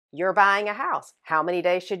You're buying a house. How many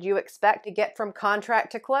days should you expect to get from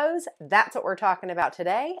contract to close? That's what we're talking about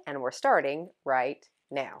today, and we're starting right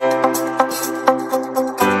now.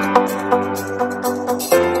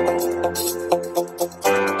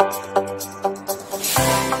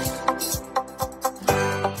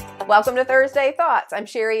 Welcome to Thursday Thoughts. I'm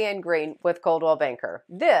Sherri Ann Green with Coldwell Banker.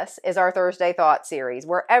 This is our Thursday Thoughts series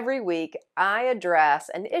where every week I address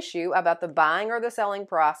an issue about the buying or the selling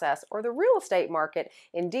process or the real estate market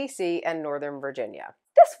in DC and Northern Virginia.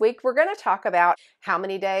 This week we're going to talk about how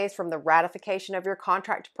many days from the ratification of your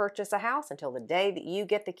contract to purchase a house until the day that you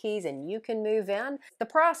get the keys and you can move in. The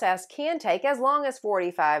process can take as long as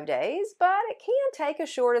 45 days, but it can take as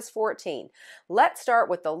short as 14. Let's start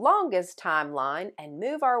with the longest timeline and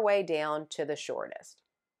move our way down to the shortest.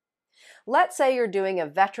 Let's say you're doing a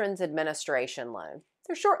Veterans Administration loan.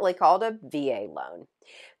 They're shortly called a VA loan.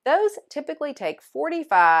 Those typically take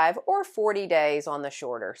 45 or 40 days on the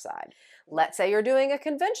shorter side. Let's say you're doing a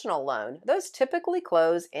conventional loan. Those typically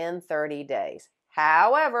close in 30 days.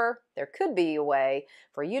 However, there could be a way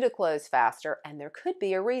for you to close faster, and there could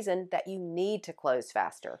be a reason that you need to close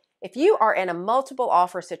faster. If you are in a multiple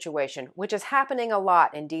offer situation, which is happening a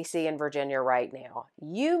lot in DC and Virginia right now,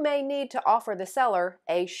 you may need to offer the seller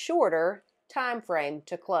a shorter time frame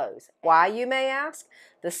to close. Why, you may ask?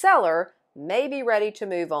 The seller may be ready to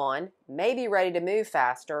move on, may be ready to move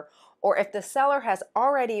faster, or if the seller has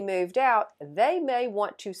already moved out, they may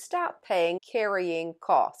want to stop paying carrying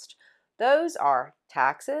cost. Those are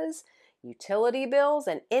taxes, utility bills,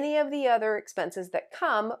 and any of the other expenses that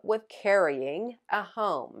come with carrying a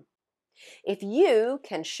home. If you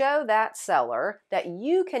can show that seller that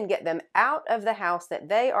you can get them out of the house that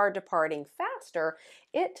they are departing faster,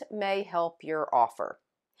 it may help your offer.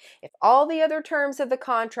 If all the other terms of the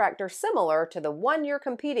contract are similar to the one you're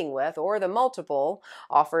competing with or the multiple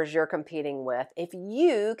offers you're competing with, if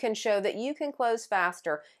you can show that you can close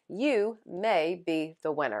faster, you may be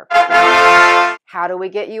the winner. How do we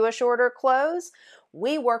get you a shorter close?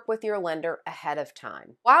 We work with your lender ahead of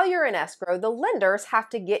time. While you're in escrow, the lenders have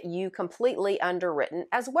to get you completely underwritten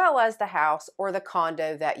as well as the house or the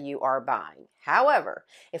condo that you are buying. However,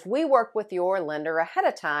 if we work with your lender ahead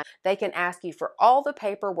of time, they can ask you for all the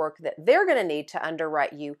paperwork that they're going to need to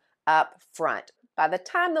underwrite you up front. By the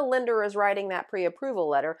time the lender is writing that pre-approval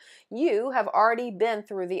letter, you have already been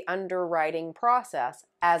through the underwriting process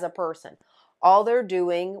as a person. All they're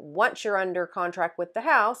doing once you're under contract with the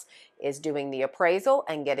house is doing the appraisal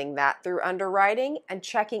and getting that through underwriting and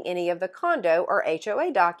checking any of the condo or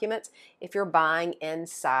HOA documents if you're buying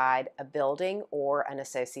inside a building or an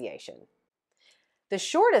association. The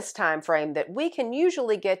shortest time frame that we can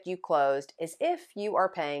usually get you closed is if you are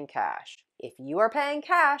paying cash. If you are paying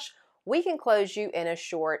cash, we can close you in as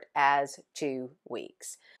short as 2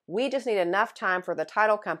 weeks. We just need enough time for the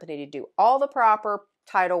title company to do all the proper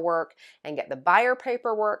title work and get the buyer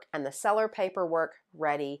paperwork and the seller paperwork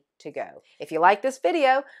ready to go. If you like this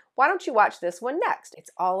video, why don't you watch this one next? It's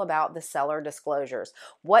all about the seller disclosures.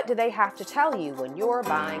 What do they have to tell you when you're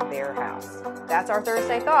buying their house? That's our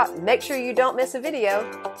Thursday Thought. Make sure you don't miss a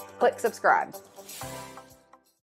video. Click subscribe.